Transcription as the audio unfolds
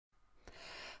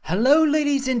Hello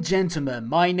ladies and gentlemen,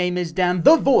 my name is Dan,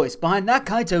 the voice behind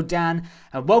ThatKaitoDan,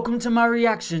 and welcome to my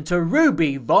reaction to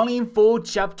RWBY Volume 4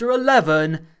 Chapter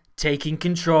 11, Taking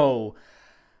Control.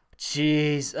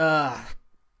 Jeez,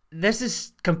 this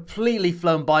is completely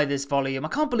flown by, this volume. I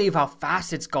can't believe how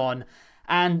fast it's gone,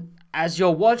 and as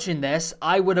you're watching this,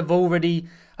 I would have already,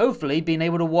 hopefully, been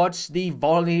able to watch the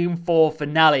Volume 4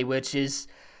 finale, which is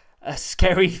a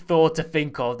scary thought to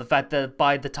think of. The fact that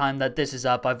by the time that this is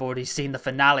up, I've already seen the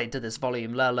finale to this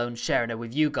volume, let alone sharing it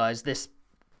with you guys.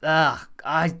 I'm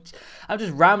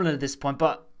just rambling at this point,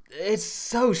 but it's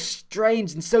so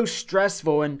strange and so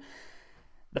stressful. And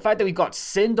the fact that we got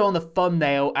Cinder on the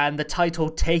thumbnail and the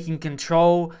title Taking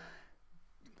Control,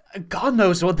 God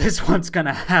knows what this one's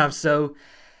gonna have. So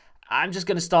I'm just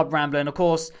gonna stop rambling. Of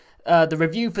course, the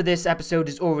review for this episode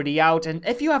is already out, and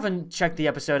if you haven't checked the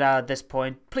episode out at this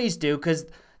point, please do, because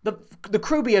the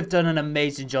RWBY have done an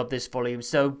amazing job this volume,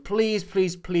 so please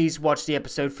watch the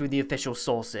episode through the official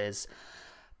sources.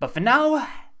 But for now,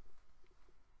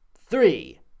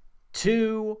 3,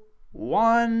 2,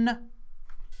 1...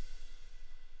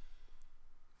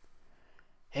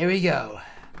 here we go.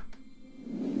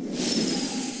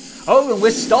 Oh, and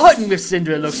we're starting with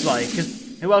Cinder, it looks like,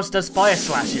 because who else does fire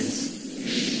slashes?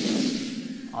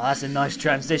 Oh, that's a nice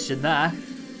transition there.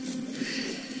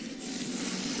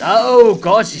 Oh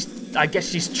god, I guess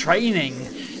she's training.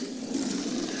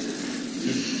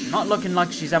 She's not looking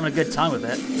like she's having a good time with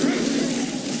it.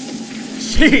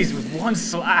 Jeez, with one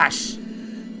slash.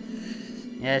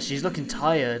 Yeah, she's looking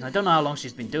tired. I don't know how long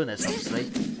she's been doing this,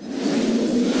 honestly.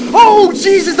 Oh,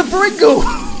 Jesus, the Bringle!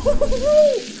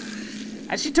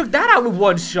 And she took that out with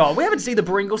one shot. We haven't seen the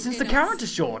Bringle since the character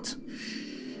short.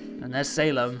 And there's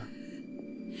Salem.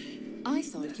 I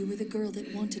thought you were the girl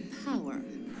that wanted power.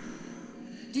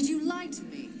 Did you lie to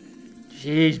me?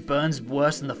 Jeez, burns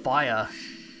worse than the fire.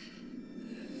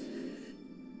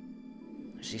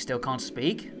 She still can't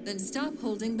speak? Then stop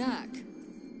holding back.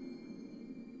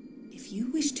 If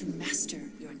you wish to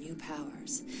master your new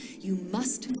powers, you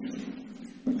must...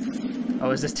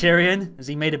 Oh, is this Tyrion? Has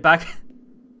he made it back?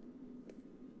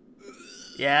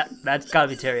 Yeah, that's gotta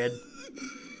be Tyrion.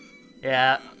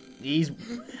 Yeah,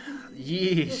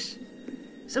 yeesh.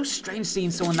 So strange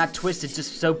seeing someone that twisted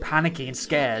just so panicky and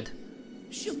scared.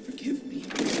 She'll forgive me.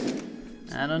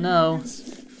 I don't know.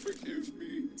 Forgive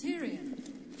me. Tyrion.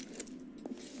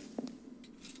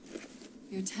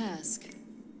 Your task.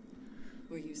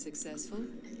 Were you successful?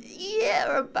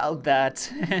 Yeah, about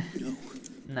that. No.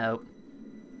 No.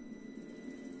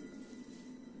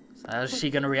 So how's she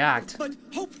gonna react? But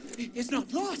hope is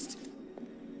not lost.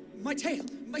 My tail,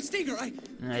 my stinger,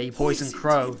 Hey, poison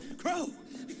Crow. Crow!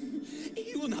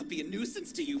 He will not be a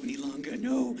nuisance to you any longer.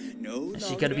 No. Is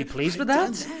she gonna be pleased with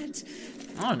I've that? done that?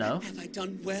 I don't know. Have I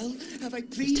done well? Have I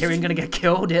Is pleased Tyrion you? gonna get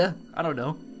killed here? I don't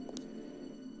know.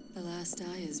 The last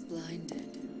eye is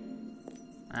blinded.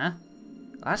 Huh?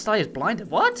 Last eye is blinded.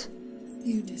 What?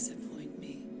 You disappoint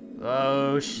me.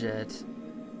 Oh shit.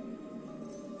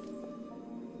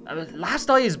 Last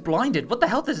eye is blinded. What the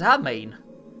hell does that mean?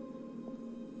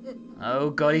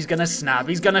 Oh god, he's gonna snap.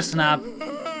 He's gonna snap.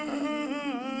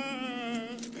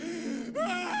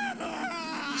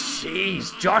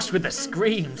 Jeez, Josh with the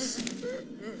screams.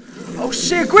 Oh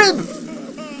shit, Grim!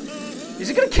 Is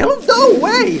he gonna kill him? No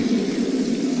way!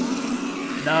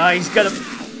 No, he's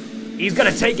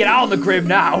gonna take it out on the Grim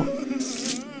now.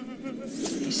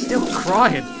 He's still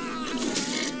crying.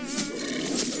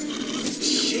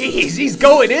 Jeez, he's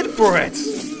going in for it.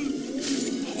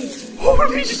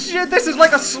 Holy shit, this is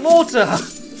like a slaughter.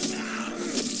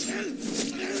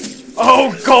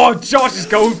 Oh god, Josh is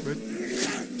going for it.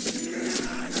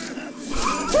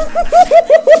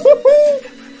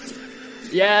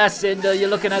 Yeah, Cinder, you're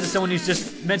looking at someone who's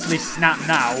just mentally snapped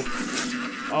now.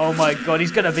 Oh my god,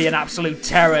 he's gonna be an absolute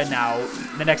terror now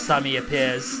the next time he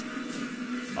appears.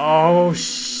 Oh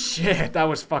shit, that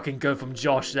was fucking good from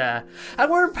Josh there. And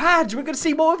we're in Padge, we're gonna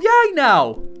see more of Yang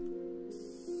now.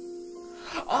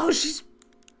 Oh, she's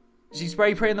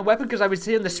spray praying the weapon because I was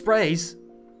hearing the sprays.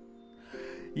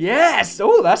 Yes,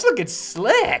 oh, that's looking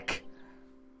slick.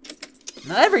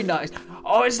 Very nice.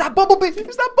 Oh, is that Bumblebee?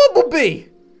 Is that Bumblebee?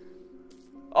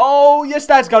 Oh, yes,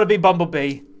 that's gotta be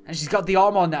Bumblebee. And she's got the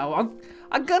arm on now.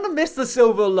 I'm gonna miss the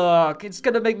silver look. It's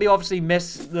gonna make me obviously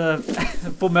miss the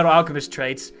Full Metal Alchemist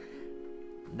traits.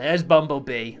 There's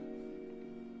Bumblebee.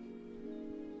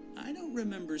 I don't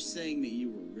remember saying that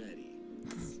you were ready.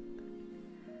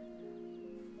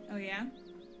 Oh yeah?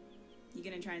 You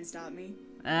gonna try and stop me?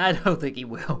 I don't think he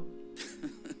will.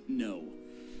 No.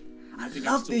 I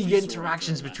love the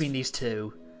interactions between these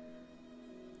two.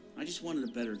 I just wanted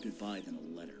a better goodbye than a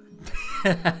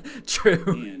letter. True.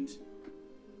 And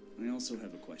also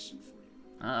have a question for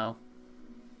you. Uh-oh.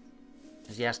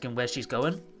 Is he asking where she's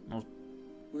going? Or...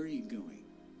 Where are you going?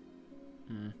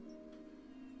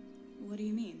 What do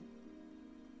you mean?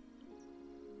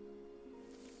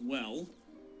 Well,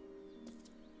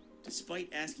 despite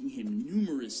asking him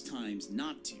numerous times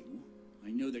not to,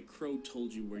 I know that Crow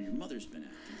told you where your mother's been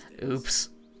at these days. Oops.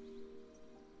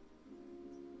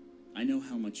 I know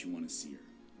how much you want to see her.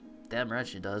 Damn right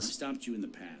she I've does. stopped you in the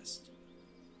past,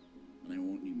 and I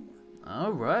won't anymore.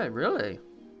 Oh, right, really?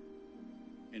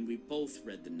 And we both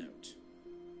read the note.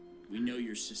 We know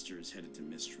your sister is headed to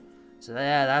Mistral. So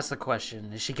yeah, that's the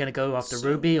question. Is she gonna go after So-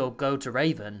 Ruby or go to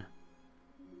Raven?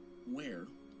 Where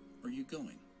are you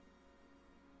going?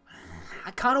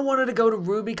 I kind of wanted to go to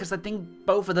Ruby because I think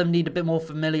both of them need a bit more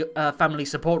family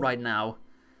support right now.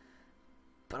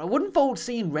 But I wouldn't fault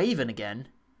seeing Raven again.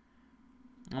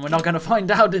 And we're not going to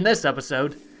find out in this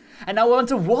episode. And now we're on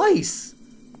to Weiss.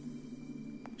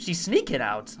 She's sneaking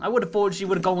out. I would have thought she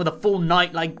would have gone with a full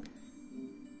night, like,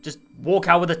 just walk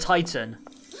out with a Titan.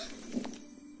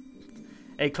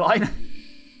 Hey, Klein.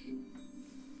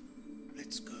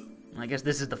 Let's go. I guess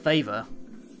this is the favor.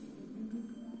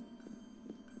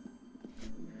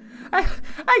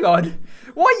 Hang on.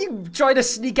 Why are you trying to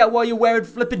sneak out while you're wearing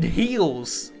flippin'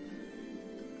 heels?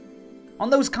 On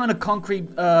those kind of concrete,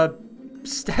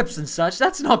 steps and such,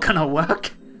 that's not gonna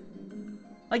work.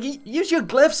 Like, use your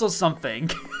glyphs or something.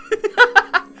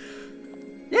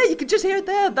 Yeah, you can just hear it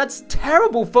there. That's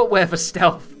terrible footwear for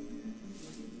stealth.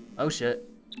 Oh, shit.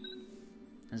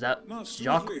 Is that Master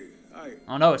Jacques? Whitley,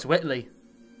 Oh, no, it's Whitley.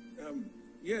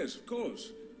 yes, of course.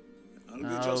 I'll be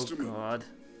Oh, just a moment. God.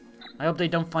 I hope they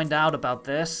don't find out about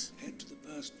this. Head to the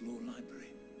first floor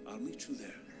library. I'll meet you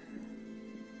there.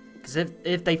 Because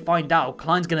if they find out,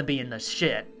 Klein's gonna be in the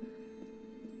shit.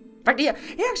 In fact, he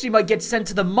actually might get sent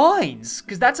to the mines.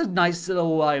 Because that's a nice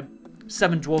little,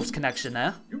 Seven Dwarfs connection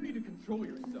there. You need to control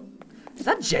yourself. Is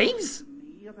that James?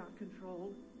 Me about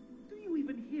control? Do you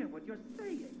even hear what you're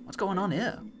saying? What's going on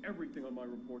here? Everything on my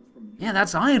reports from you. Yeah,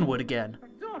 that's Ironwood again. My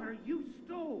daughter, you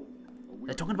stole.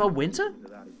 They're talking about Winter?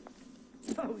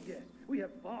 Oh yes, we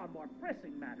have far more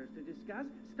pressing matters to discuss,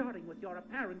 starting with your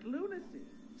apparent lunacy.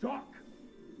 Talk.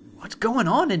 What's going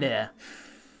on in here?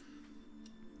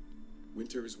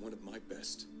 Winter is one of my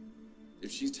best. If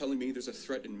she's telling me there's a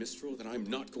threat in Mistral, then I'm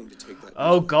not going to take that.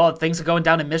 Oh god, things are going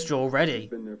down in Mistral already.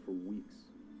 Been there for weeks.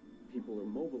 People are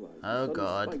mobilized. Oh, Sudden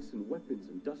God. spikes in weapons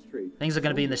and dust trade. Things are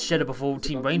gonna be in the shitter before It's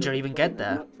Team about to Ranger make even a get plan.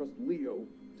 I there. do not trust Leo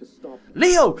to stop him.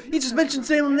 Leo! He just mentioned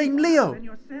someone named Leo! And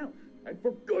yourself. And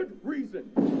for good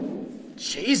reason.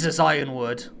 Jesus,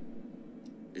 Ironwood.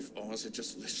 If Oz had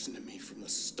just listened to me from the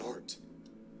start.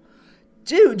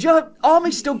 Dude, your army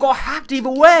still got hacked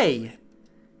either way.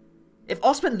 If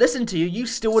Osmond listened to you, you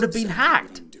still would have been Exactly what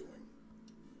hacked. I'm doing.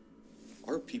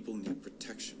 Our people need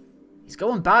protection. He's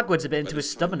going backwards a bit By into his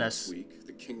this time next stubbornness. week,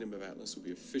 the Kingdom of Atlas will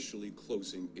be officially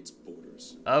closing its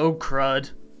borders. Oh,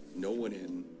 crud. No one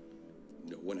in,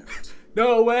 no one out.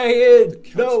 No way in! No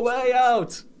council's way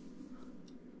out!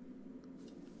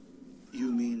 You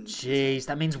mean Jeez,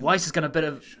 that means Weiss is gonna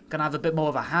have a bit more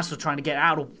of a hassle trying to get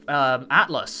out of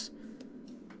Atlas.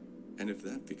 And if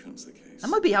that becomes the case, That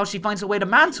might be how she finds her way to I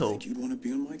Mantle. think you'd want to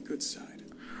be on my good side.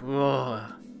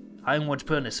 Ugh. Ironwood's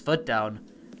putting his foot down.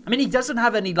 I mean, he doesn't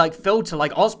have any, like, filter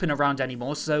like Ozpin around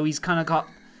anymore, so he's kind of got...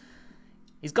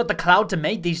 He's got the clout to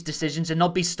make these decisions and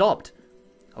not be stopped.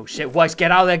 Oh shit, Weiss,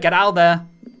 get out of there, get out of there.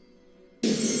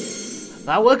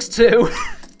 That works too.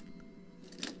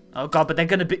 Oh god, but they're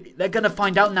gonna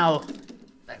find out now.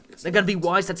 They're gonna be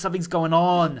wise that something's going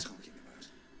on. Talking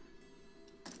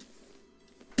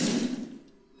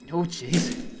about. Oh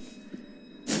jeez.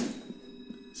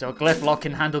 So a glyph lock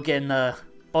can handle getting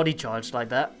body charged like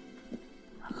that.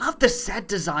 I love the set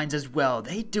designs as well.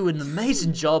 They do an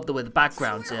amazing job with the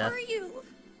backgrounds Where here. are you?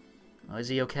 Oh, is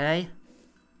he okay?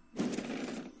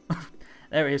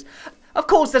 There he is. Of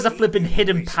course there's a flippin'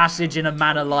 hidden passage in a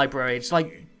manor library. It's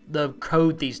like the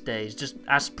code these days. Just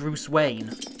ask Bruce Wayne.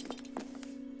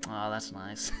 Oh, that's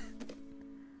nice.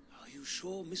 Are you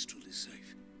sure Mistral is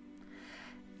safe?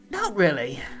 Not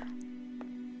really.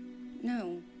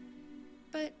 No.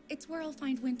 But it's where I'll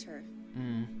find Winter.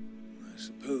 I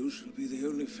suppose she'll be the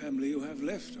only family you have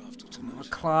left after tonight.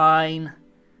 Klein.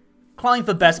 Klein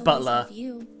for best Always butler. have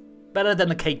you. Better than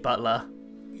the cake butler.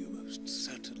 You most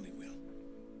certainly will.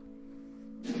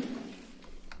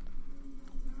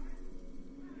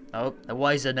 Oh, they're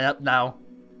wising up now.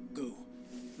 Go.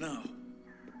 Now.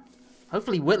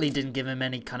 Hopefully Whitley didn't give him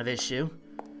any kind of issue.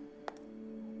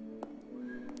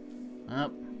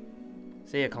 Oh.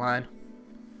 See ya, Klein.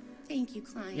 Thank you,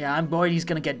 Klein. Yeah, I'm worried he's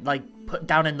gonna get, like, put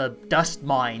down in the dust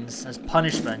mines as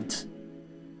punishment.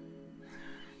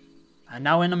 And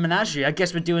now in a menagerie. I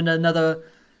guess we're doing another...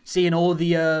 Seeing all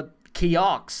the key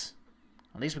arcs.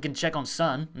 At least we can check on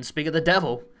Sun and speak of the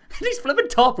devil. He's flipping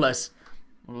topless.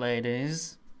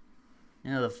 Ladies.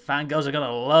 You know, the fangirls are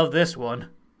gonna love this one.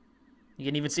 You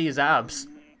can even see his abs.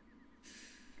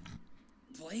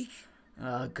 Blake?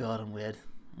 Oh god, I'm weird.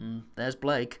 There's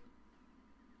Blake.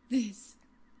 This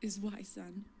is why,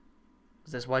 son.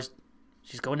 Is this why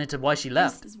she's going into why she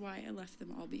left? This is why I left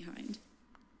them all behind.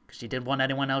 Because she didn't want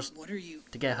anyone else What are you...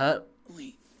 to get hurt.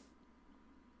 Wait.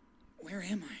 Where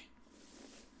am I?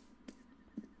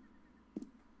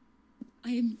 I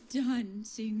am done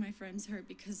seeing my friends hurt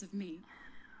because of me.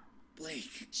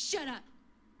 Blake. Shut up!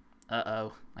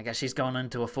 Uh-oh. I guess she's going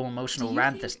into a full emotional Do you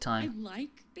rant think this time. I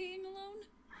like being alone?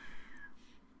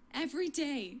 Every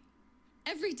day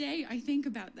I think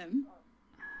about them.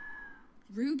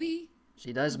 Ruby,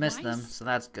 She does miss them, Weiss? so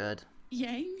that's good.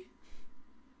 Yang,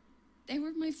 they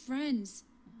were my friends.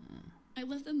 I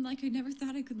love them like I never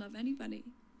thought I could love anybody.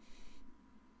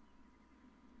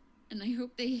 And I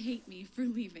hope they hate me for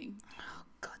leaving. Oh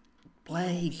god.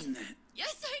 Blake. Mean that.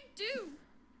 Yes, I do!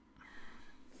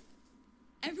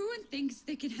 Everyone thinks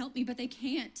they can help me, but they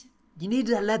can't. You need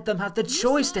to let them have the You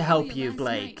choice saw to help Elliot you, last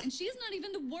Blake. night, and she's not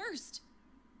even the worst.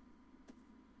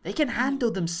 They can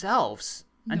handle themselves.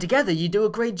 And No. together you do a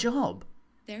great job.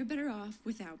 They're better off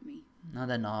without me. No,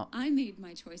 they're not. I made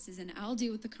my choices, and I'll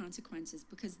deal with the consequences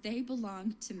because they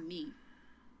belong to me.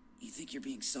 You think you're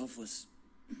being selfless,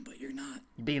 but you're not.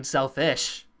 You're being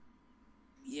selfish.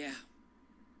 Yeah.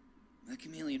 That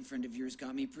chameleon friend of yours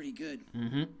got me pretty good.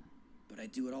 Mm-hmm. But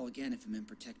I'd do it all again if it meant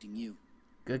protecting you.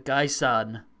 Good guy,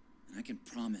 son. And I can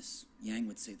promise Yang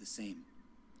would say the same.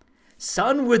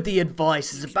 Son with the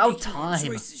advice. It's You can about make your own time.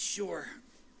 choices, sure.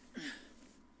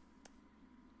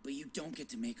 But you don't get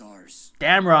to make ours.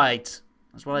 Damn right.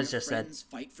 That's what I When just your said. friends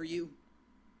fight for you,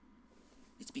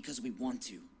 it's because we want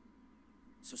to.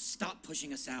 So stop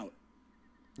pushing us out.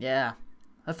 Yeah.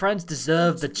 Her friends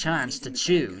deserve the Don't do chance to anything the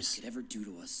bad guys choose. could ever do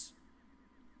to us.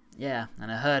 Yeah, and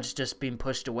Herd's just been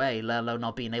pushed away, let alone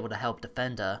not being able to help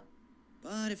defend her.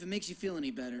 But if it makes you feel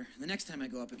any better, the next time I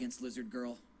go up against Lizard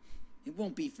Girl, it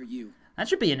won't be for you. That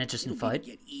should be an interesting It'll be fight. to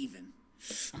get even.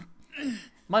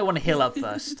 Might want to heal up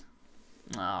first.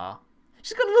 Aw.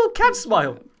 She's got a little cat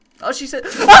smile. Oh, she said...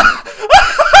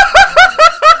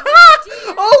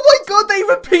 Oh my god, they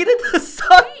repeated the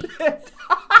sun bit!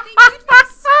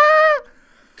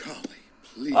 Golly,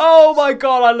 please. Oh my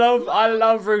god, I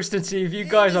love Rooster Teeth. You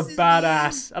guys are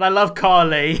badass. And I love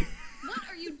Carly. What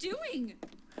are you doing?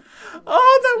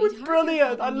 Oh, that was Sweetheart, brilliant.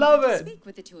 you're I calling love me to it. Speak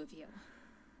with the two of you.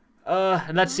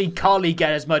 And let's see Carly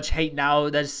get as much hate now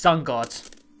as Sun got.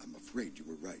 I'm afraid you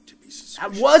were right to be That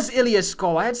suspicious. was Ilya's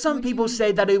skull. I had some people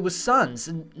say that it was Sun's.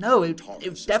 And no, it Taurus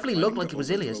is definitely looked planning like to it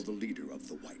was overthrow Ilya's. the leader of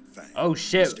the White Fang. Oh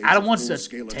shit, Stage Adam a wants to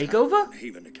full-scale take attack over? on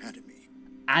Haven Academy.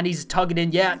 And he's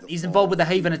targeting, yeah, he's involved with the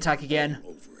Haven attack again.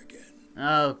 All over again.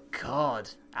 Oh god.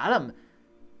 Adam,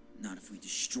 Not if we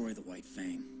destroy the White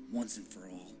Fang, once and for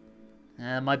all.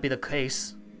 that might be the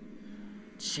case.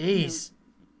 Jeez.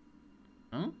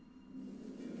 Huh?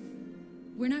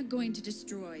 We're not going to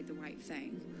destroy the White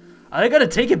Fang. Are they gonna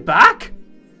take it back?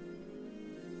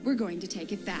 We're going to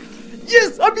take it back.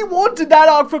 Yes, I've been wanting that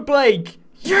arc for Blake.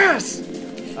 Yes.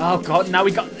 Oh god, now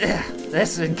we got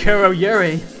this and Kuro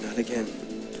Yuri. Not again.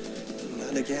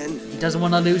 Not again. He doesn't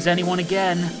want to lose anyone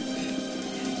again.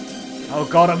 Oh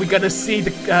god, are we gonna see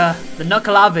the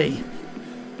Knuckleavi?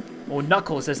 Or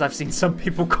Knuckles, as I've seen some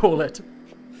people call it.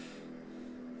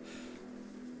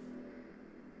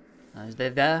 Is they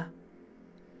there?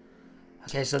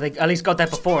 Okay, so they at least got there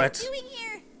before it.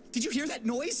 Did you hear that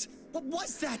noise? What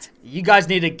was that? You guys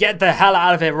need to get the hell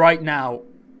out of it right now.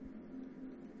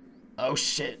 Oh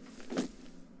shit.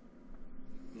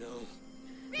 No.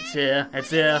 It's here. It's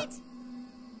here.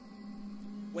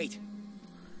 Wait.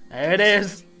 There it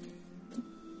is.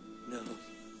 No.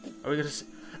 Are we gonna see?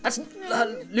 That's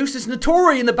Lucius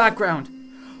Notori in the background.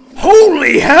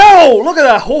 Holy hell! Look at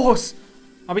that horse.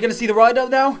 Are we gonna see the rider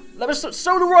now? Let us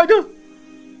show the rider.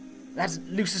 That's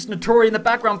Lucius Notori in the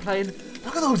background playing.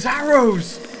 Look at those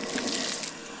arrows.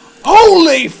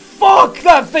 Holy fuck!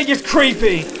 That thing is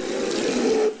creepy.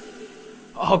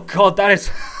 Oh god, that is.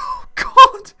 Oh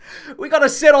god, we gotta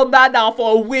sit on that now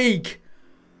for a week.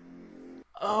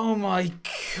 Oh my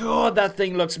god, that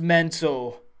thing looks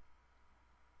mental.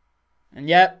 And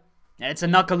yep, it's a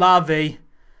Knuckleavi.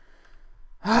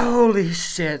 Holy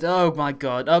shit, oh my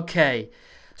god, okay.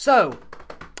 So,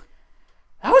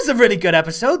 that was a really good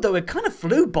episode, though it kind of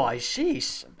flew by,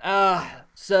 sheesh.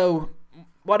 So,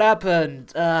 what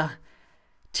happened?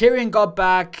 Tyrion got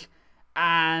back,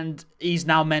 and he's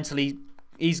now mentally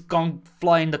he's gone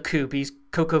flying the coop. He's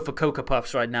Cocoa for Cocoa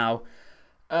Puffs right now.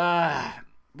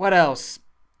 What else?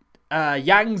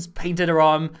 Yang's painted her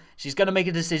arm. She's going to make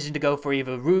a decision to go for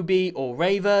either Ruby or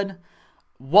Raven.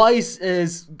 Weiss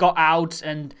has got out,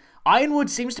 and Ironwood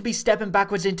seems to be stepping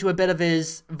backwards into a bit of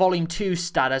his Volume 2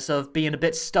 status of being a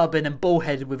bit stubborn and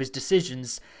bullheaded with his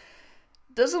decisions.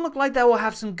 Doesn't look like that will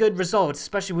have some good results,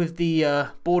 especially with the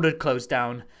border closed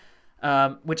down.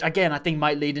 Which, again, I think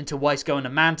might lead into Weiss going to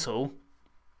Mantle.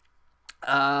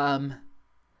 What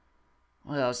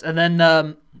else? And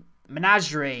then,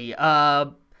 Menagerie.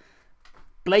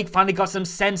 Blake finally got some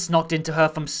sense knocked into her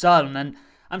from Sun, and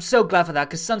I'm so glad for that,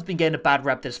 because Sun's been getting a bad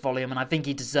rep this volume, and I think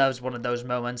he deserves one of those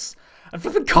moments. And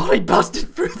flipping Carly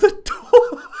busted through the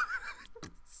door.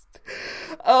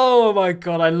 Oh my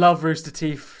god, I love Rooster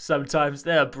Teeth sometimes.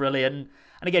 They're brilliant.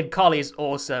 And again, Carly is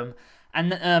awesome.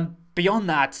 And beyond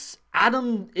that,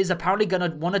 Adam is apparently going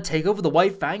to want to take over the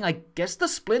White Fang. I guess the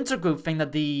Splinter Group thing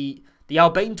that the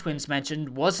Albane twins mentioned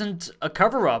wasn't a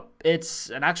cover-up.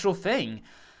 It's an actual thing.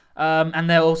 And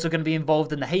they're also going to be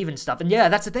involved in the Haven stuff. And yeah,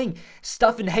 that's the thing.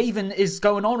 Stuff in Haven is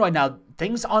going on right now.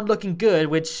 Things aren't looking good,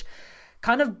 which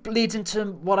kind of leads into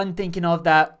what I'm thinking of,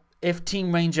 that if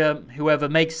Team Ranger, whoever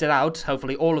makes it out,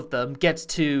 hopefully all of them, gets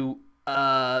to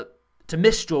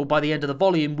Mistral by the end of the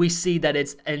volume, we see that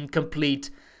it's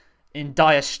in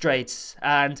dire straits.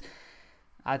 And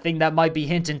I think that might be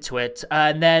hinting to it.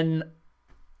 And then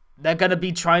they're going to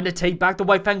be trying to take back the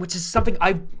White Fang, which is something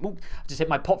I just hit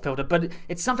my pop filter, but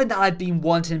it's something that I've been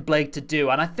wanting Blake to do.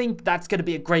 And I think that's going to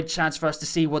be a great chance for us to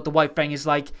see what the White Fang is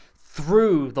like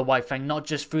through the White Fang, not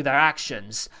just through their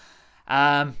actions.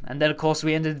 And then, of course,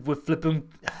 we ended with flipping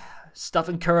stuff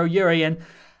in Kuroyuri, and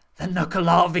the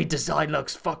Nuka-Larvae design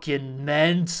looks fucking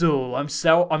mental. I'm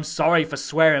sorry for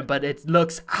swearing, but it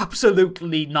looks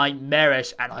absolutely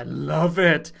nightmarish, and I love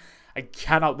it. I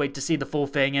cannot wait to see the full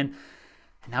thing, and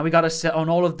now we gotta sit on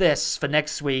all of this for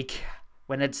next week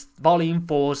when it's Volume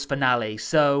 4's finale.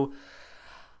 So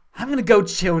I'm gonna go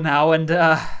chill now and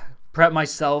prep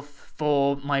myself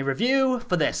for my review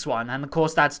for this one. And of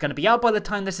course, that's gonna be out by the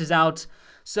time this is out.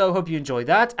 So hope you enjoyed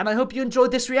that, and I hope you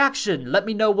enjoyed this reaction. Let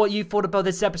me know what you thought about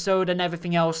this episode and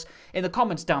everything else in the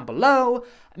comments down below.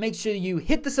 Make sure you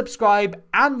hit the subscribe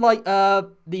and like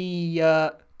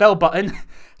the bell button.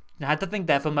 I had to think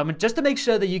there for a moment, just to make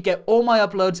sure that you get all my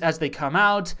uploads as they come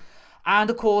out. And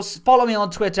of course, follow me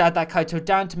on Twitter at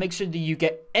ThatKaitoDan to make sure that you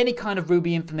get any kind of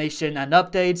RWBY information and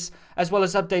updates, as well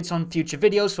as updates on future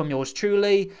videos from yours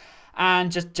truly,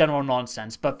 and just general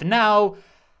nonsense. But for now,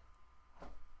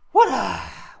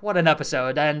 what an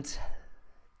episode, and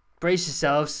brace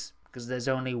yourselves, because there's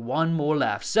only one more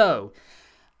left. So,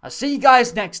 I'll see you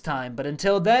guys next time, but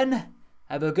until then,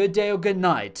 have a good day or good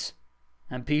night,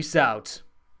 and peace out.